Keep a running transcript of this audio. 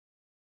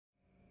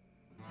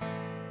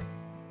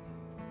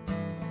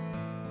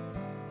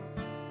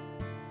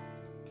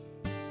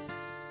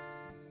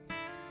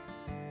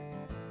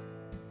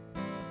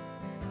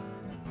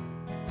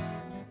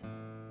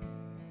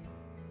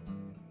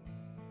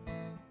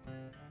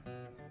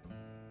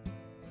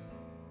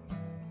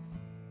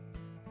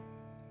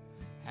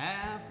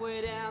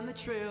Halfway down the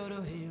trail to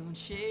hill and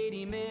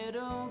shady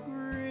meadow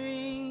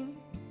green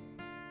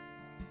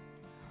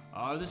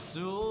are the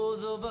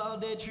souls of all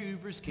dead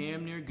troopers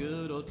camped near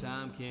good old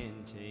time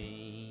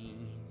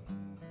canteen.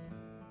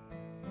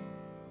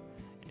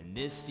 And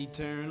this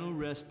eternal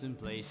resting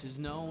place is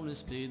known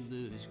as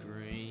Fiddler's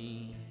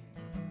Green.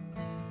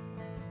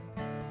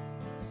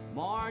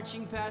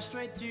 Marching past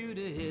straight through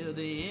the hill,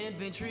 the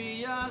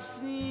infantry are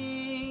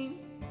seen,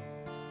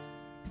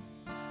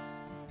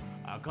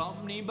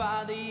 accompanied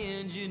by the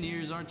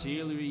engineers,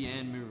 artillery,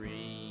 and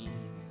marine.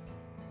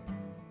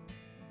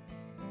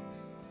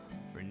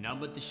 For none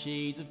but the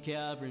shades of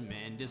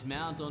cavalrymen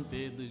dismount on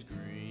Fiddler's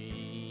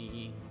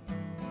Green.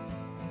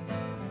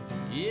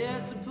 Yeah,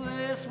 it's a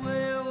place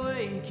where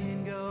we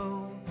can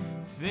go,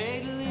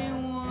 fatally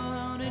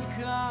wounded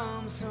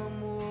come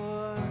some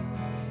war.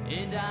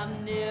 And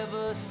I've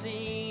never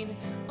seen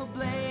a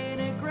blade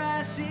of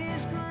grass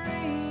is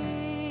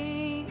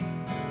green.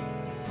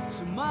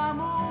 So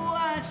Mama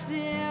watched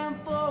him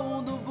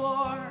fold the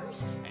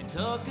bars and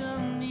tuck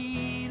them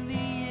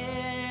neatly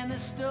in the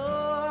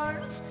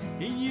stars.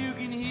 And you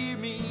can hear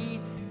me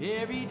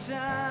every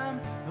time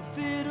a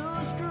fiddle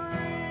screams.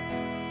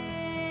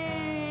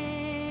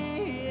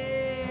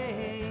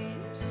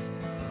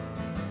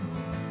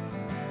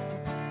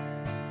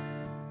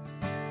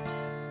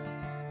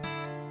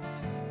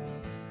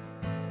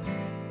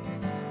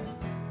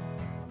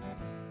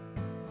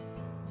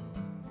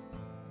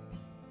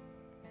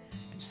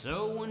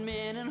 So when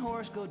men and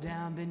horse go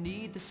down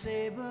beneath the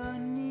saber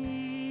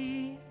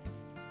knee,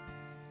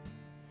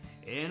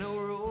 in a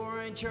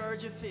roaring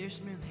charge of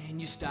fiercemen,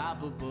 and you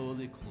stop a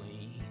bullet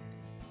clean,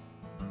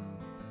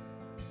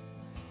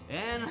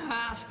 and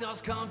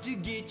hostiles come to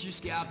get your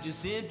scalp,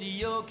 just empty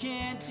your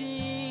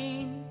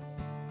canteen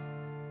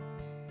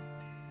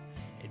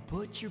and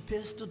put your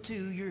pistol to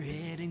your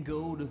head and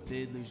go to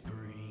Fiddler's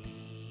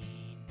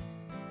Green.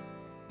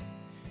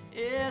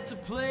 It's a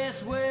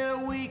place where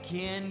we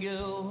can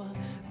go,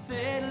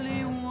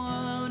 fatally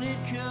wounded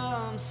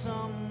come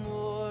some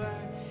more.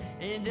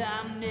 And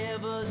I've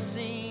never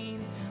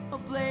seen a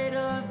blade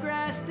of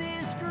grass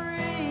this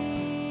green.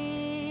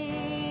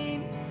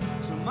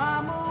 So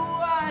Mama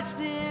watched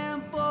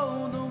him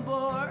fold the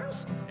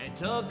bars and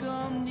tuck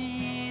them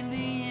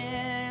neatly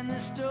in the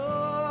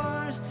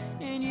stores.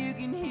 And you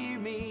can hear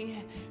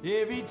me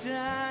every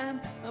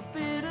time a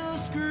fiddle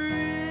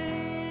screams.